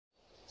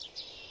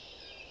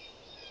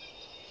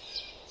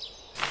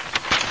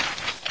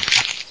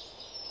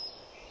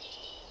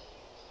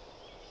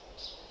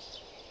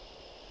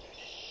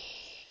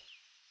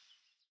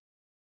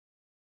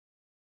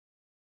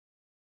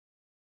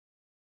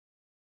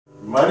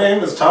My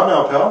name is Tom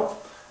Elpel,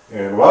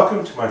 and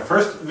welcome to my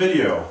first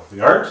video,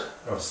 The Art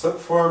of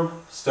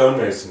Slipform Stone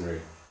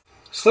Masonry.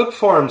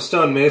 Slipform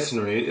Stone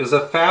Masonry is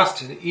a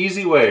fast and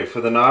easy way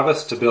for the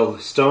novice to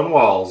build stone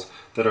walls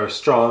that are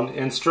strong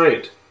and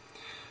straight.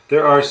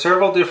 There are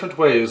several different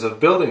ways of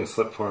building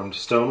slipformed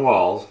stone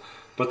walls,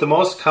 but the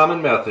most common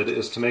method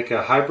is to make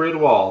a hybrid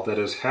wall that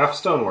is half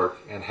stonework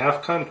and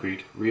half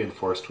concrete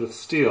reinforced with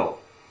steel.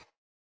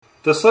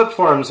 The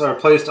slipforms are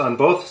placed on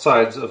both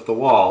sides of the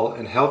wall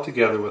and held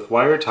together with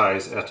wire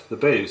ties at the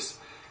base,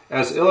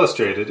 as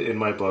illustrated in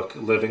my book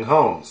Living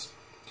Homes.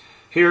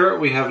 Here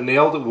we have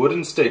nailed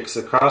wooden stakes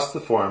across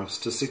the forms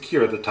to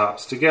secure the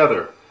tops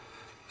together.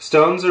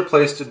 Stones are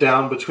placed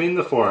down between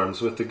the forms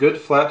with the good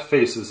flat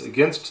faces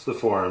against the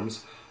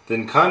forms,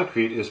 then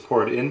concrete is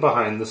poured in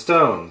behind the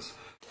stones.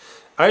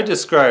 I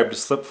described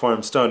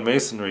slipform stone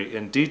masonry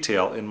in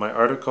detail in my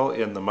article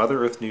in the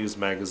Mother Earth News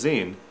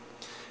magazine,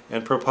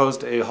 and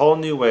proposed a whole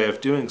new way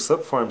of doing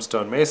slipform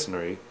stone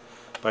masonry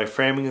by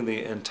framing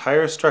the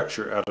entire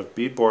structure out of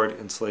beadboard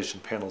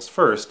insulation panels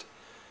first,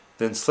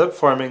 then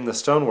slipforming the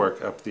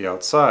stonework up the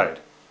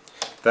outside.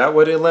 That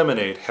would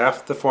eliminate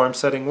half the form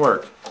setting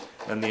work,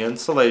 and the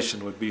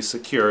insulation would be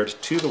secured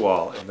to the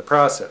wall in the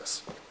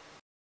process.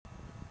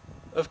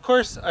 Of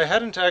course, I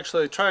hadn't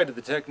actually tried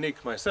the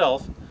technique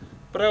myself,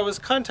 but I was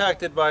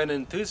contacted by an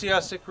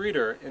enthusiastic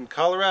reader in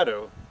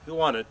Colorado who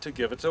wanted to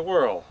give it a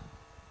whirl.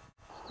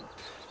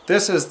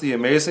 This is the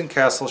amazing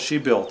castle she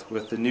built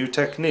with the new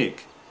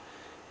technique.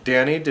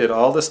 Danny did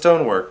all the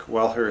stonework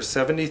while her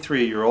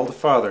 73-year-old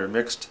father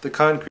mixed the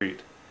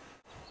concrete.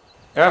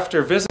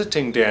 After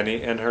visiting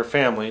Danny and her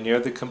family near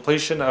the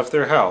completion of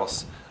their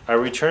house, I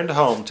returned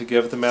home to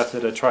give the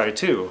method a try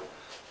too,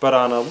 but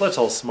on a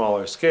little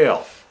smaller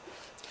scale.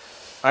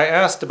 I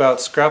asked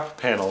about scrap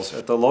panels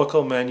at the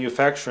local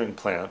manufacturing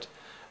plant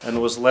and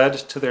was led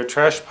to their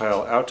trash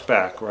pile out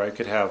back where I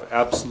could have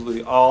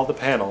absolutely all the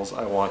panels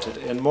I wanted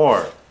and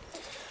more.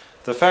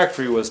 The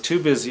factory was too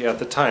busy at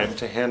the time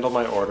to handle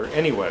my order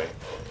anyway.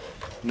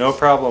 No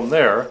problem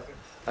there.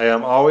 I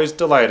am always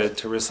delighted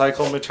to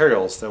recycle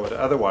materials that would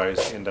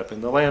otherwise end up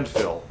in the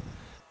landfill.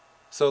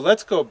 So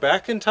let's go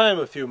back in time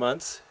a few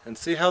months and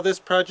see how this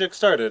project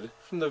started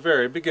from the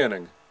very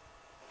beginning.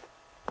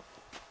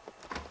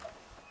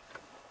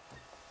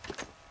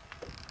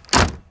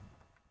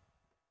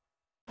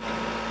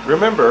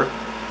 Remember,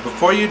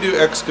 before you do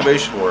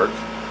excavation work,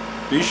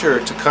 be sure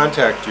to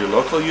contact your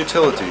local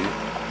utility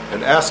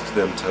and ask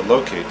them to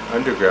locate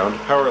underground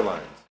power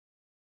lines.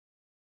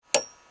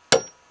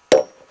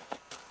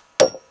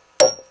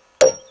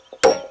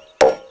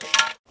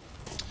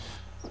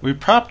 We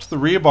propped the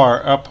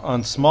rebar up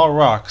on small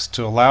rocks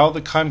to allow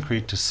the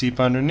concrete to seep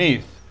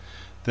underneath.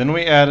 Then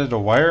we added a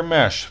wire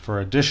mesh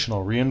for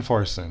additional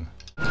reinforcing.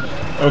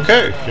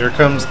 Okay, here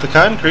comes the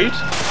concrete.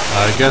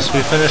 I guess we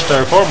finished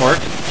our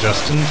formwork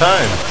just in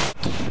time.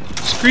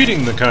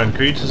 Screeding the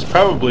concrete is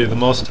probably the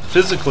most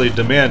physically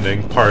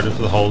demanding part of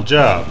the whole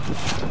job.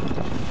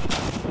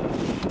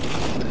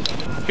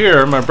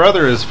 Here, my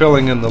brother is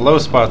filling in the low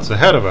spots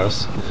ahead of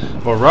us,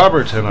 while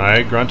Robert and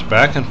I grunt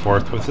back and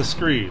forth with the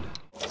screed.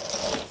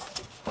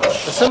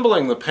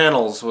 Assembling the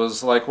panels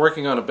was like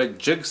working on a big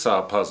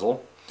jigsaw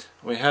puzzle.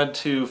 We had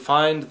to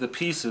find the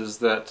pieces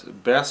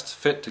that best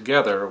fit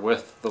together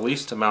with the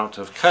least amount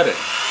of cutting.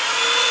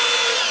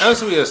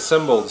 As we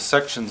assembled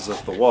sections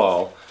of the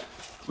wall,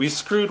 we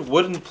screwed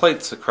wooden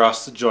plates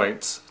across the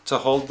joints to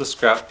hold the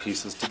scrap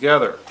pieces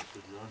together.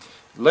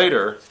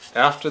 Later,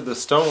 after the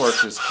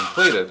stonework is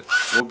completed,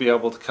 we'll be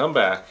able to come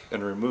back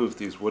and remove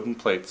these wooden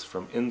plates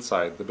from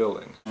inside the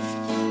building.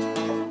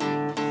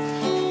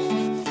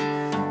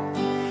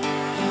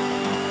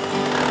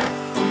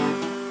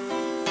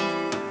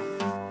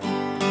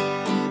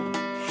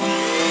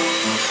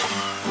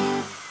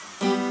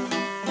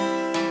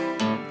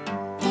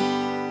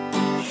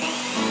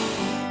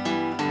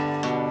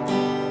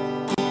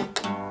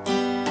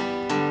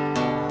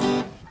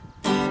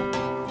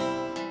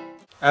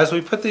 As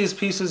we put these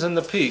pieces in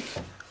the peak,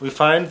 we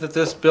find that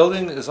this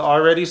building is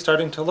already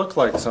starting to look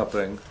like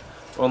something,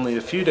 only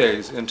a few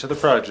days into the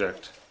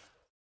project.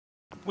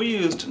 We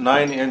used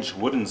 9-inch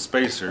wooden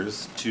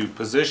spacers to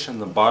position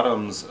the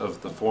bottoms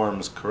of the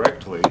forms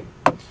correctly,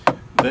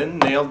 then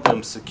nailed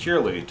them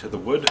securely to the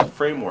wood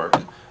framework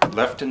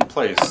left in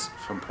place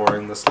from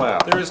pouring the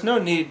slab. There is no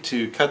need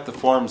to cut the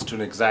forms to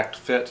an exact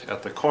fit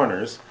at the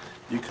corners.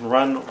 You can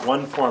run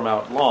one form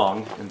out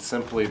long and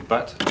simply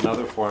butt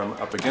another form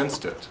up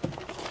against it.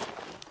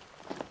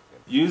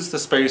 Use the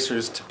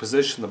spacers to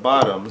position the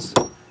bottoms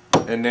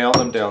and nail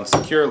them down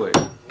securely.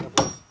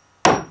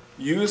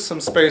 Use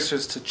some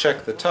spacers to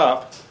check the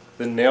top,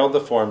 then nail the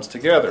forms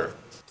together.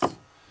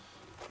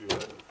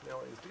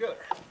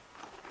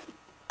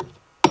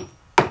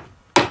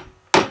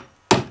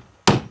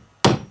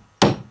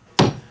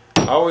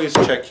 Always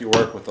check your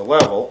work with a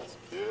level.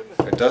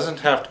 It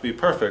doesn't have to be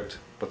perfect,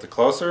 but the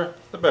closer,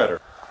 the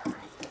better.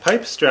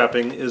 Pipe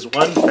strapping is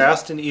one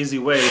fast and easy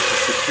way to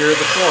secure the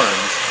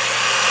forms.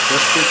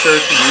 Just be sure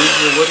to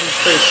use your wooden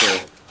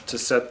spacer to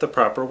set the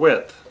proper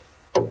width.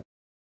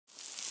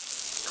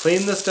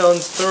 Clean the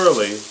stones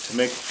thoroughly to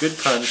make good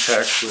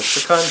contact with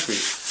the concrete.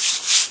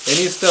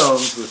 Any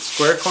stones with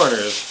square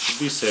corners should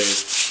be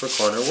saved for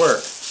corner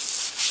work.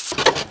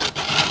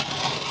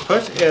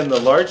 Put in the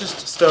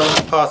largest stones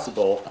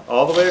possible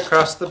all the way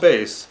across the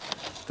base,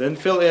 then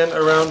fill in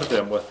around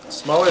them with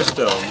smaller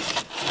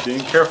stones,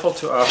 being careful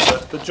to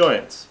offset the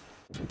joints.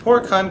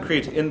 Pour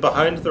concrete in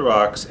behind the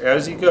rocks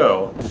as you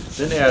go,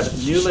 then add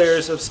new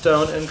layers of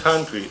stone and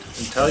concrete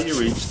until you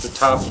reach the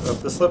top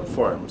of the slip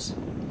forms.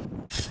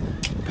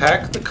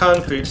 Pack the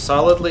concrete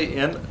solidly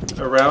in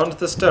around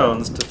the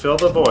stones to fill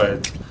the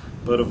voids,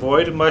 but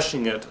avoid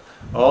mushing it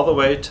all the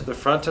way to the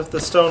front of the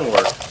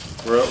stonework,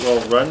 where it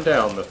will run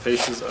down the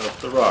faces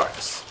of the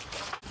rocks.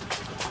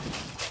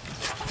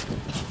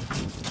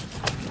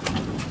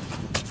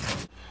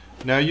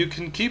 Now you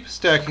can keep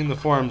stacking the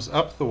forms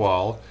up the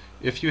wall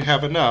if you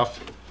have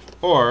enough,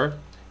 or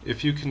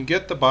if you can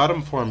get the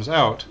bottom forms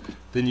out,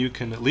 then you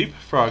can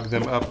leapfrog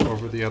them up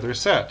over the other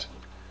set.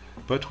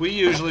 But we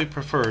usually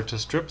prefer to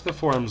strip the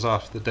forms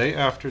off the day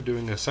after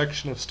doing a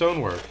section of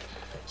stonework,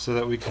 so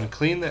that we can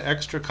clean the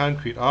extra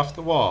concrete off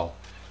the wall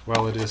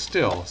while it is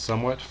still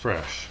somewhat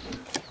fresh.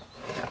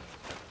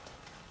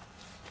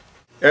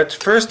 At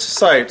first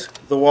sight,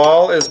 the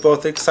wall is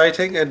both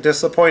exciting and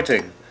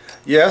disappointing.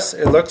 Yes,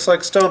 it looks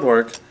like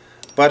stonework,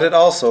 but it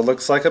also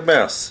looks like a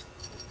mess.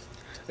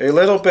 A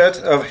little bit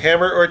of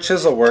hammer or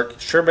chisel work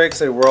sure makes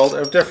a world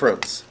of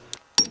difference.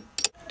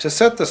 To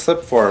set the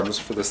slip forms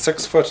for the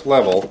 6-foot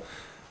level,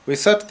 we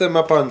set them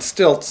up on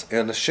stilts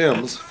and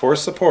shims for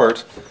support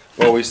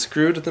while we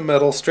screwed the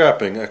metal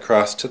strapping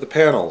across to the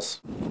panels.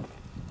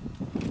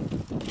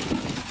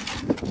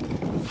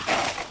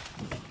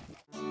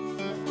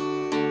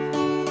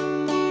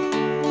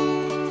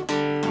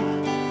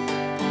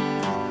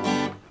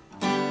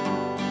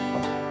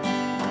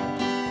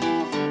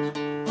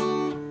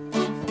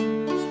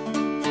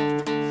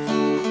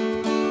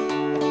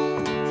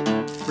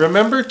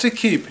 Remember to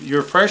keep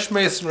your fresh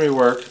masonry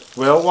work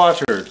well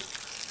watered.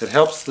 It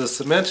helps the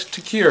cement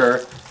to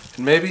cure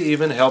and maybe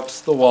even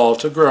helps the wall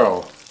to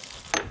grow.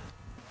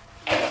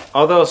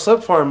 Although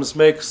slip forms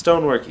make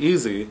stonework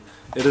easy,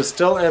 it is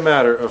still a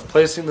matter of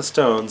placing the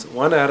stones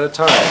one at a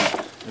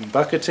time and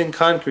bucketing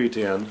concrete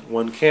in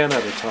one can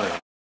at a time.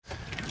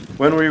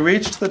 When we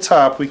reached the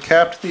top, we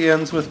capped the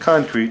ends with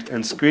concrete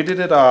and screeded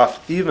it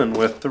off even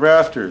with the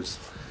rafters.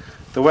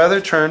 The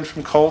weather turned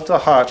from cold to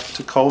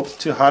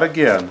hot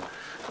again,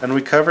 and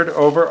we covered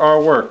over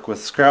our work with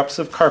scraps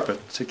of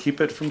carpet to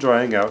keep it from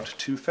drying out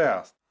too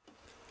fast.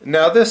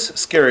 Now this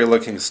scary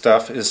looking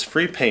stuff is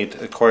free paint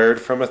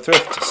acquired from a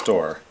thrift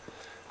store.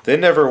 They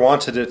never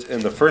wanted it in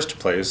the first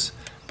place,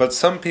 but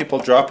some people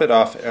drop it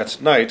off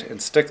at night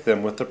and stick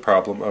them with the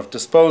problem of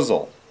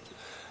disposal.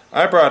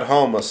 I brought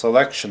home a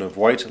selection of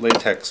white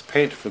latex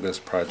paint for this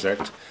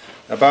project,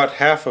 about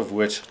half of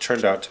which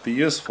turned out to be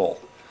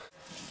useful.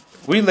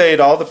 We laid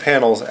all the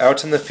panels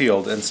out in the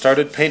field and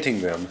started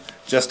painting them,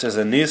 just as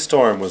a knee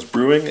storm was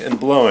brewing and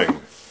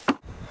blowing.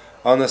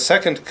 On the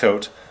second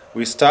coat,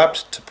 we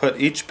stopped to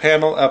put each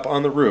panel up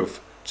on the roof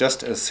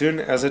just as soon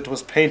as it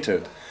was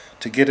painted,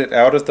 to get it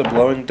out of the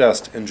blowing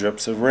dust and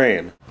drips of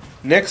rain.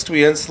 Next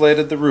we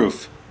insulated the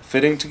roof,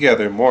 fitting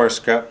together more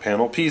scrap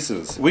panel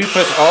pieces. We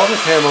put all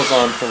the panels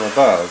on from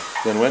above,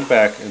 then went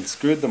back and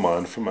screwed them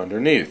on from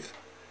underneath.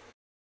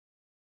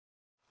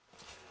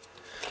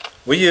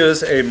 We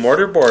use a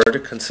mortar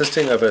board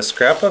consisting of a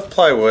scrap of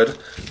plywood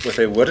with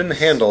a wooden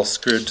handle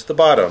screwed to the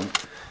bottom,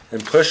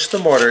 and push the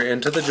mortar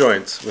into the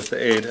joints with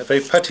the aid of a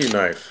putty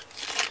knife.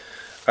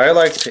 I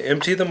like to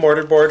empty the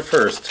mortar board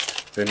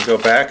first, then go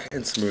back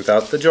and smooth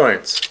out the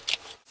joints.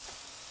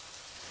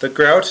 The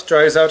grout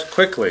dries out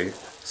quickly,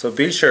 so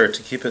be sure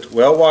to keep it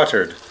well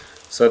watered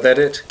so that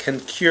it can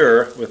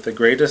cure with the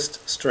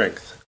greatest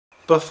strength.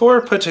 Before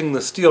putting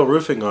the steel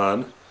roofing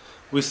on,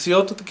 we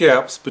sealed the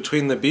gaps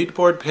between the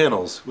beadboard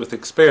panels with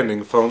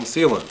expanding foam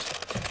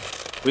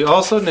sealant. We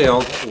also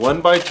nailed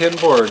 1x10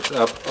 boards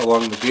up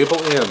along the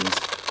gable ends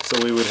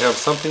so we would have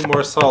something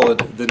more solid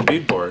than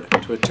beadboard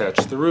to attach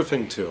the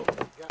roofing to.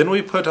 Then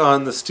we put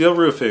on the steel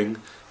roofing,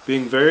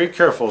 being very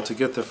careful to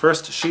get the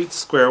first sheet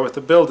square with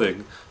the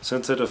building,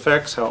 since it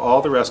affects how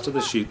all the rest of the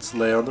sheets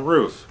lay on the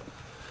roof.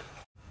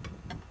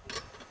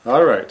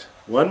 Alright,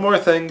 one more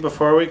thing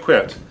before we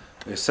quit.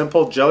 A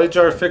simple jelly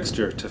jar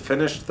fixture to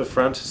finish the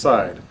front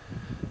side.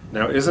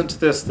 Now isn't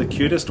this the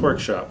cutest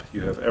workshop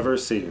you have ever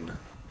seen?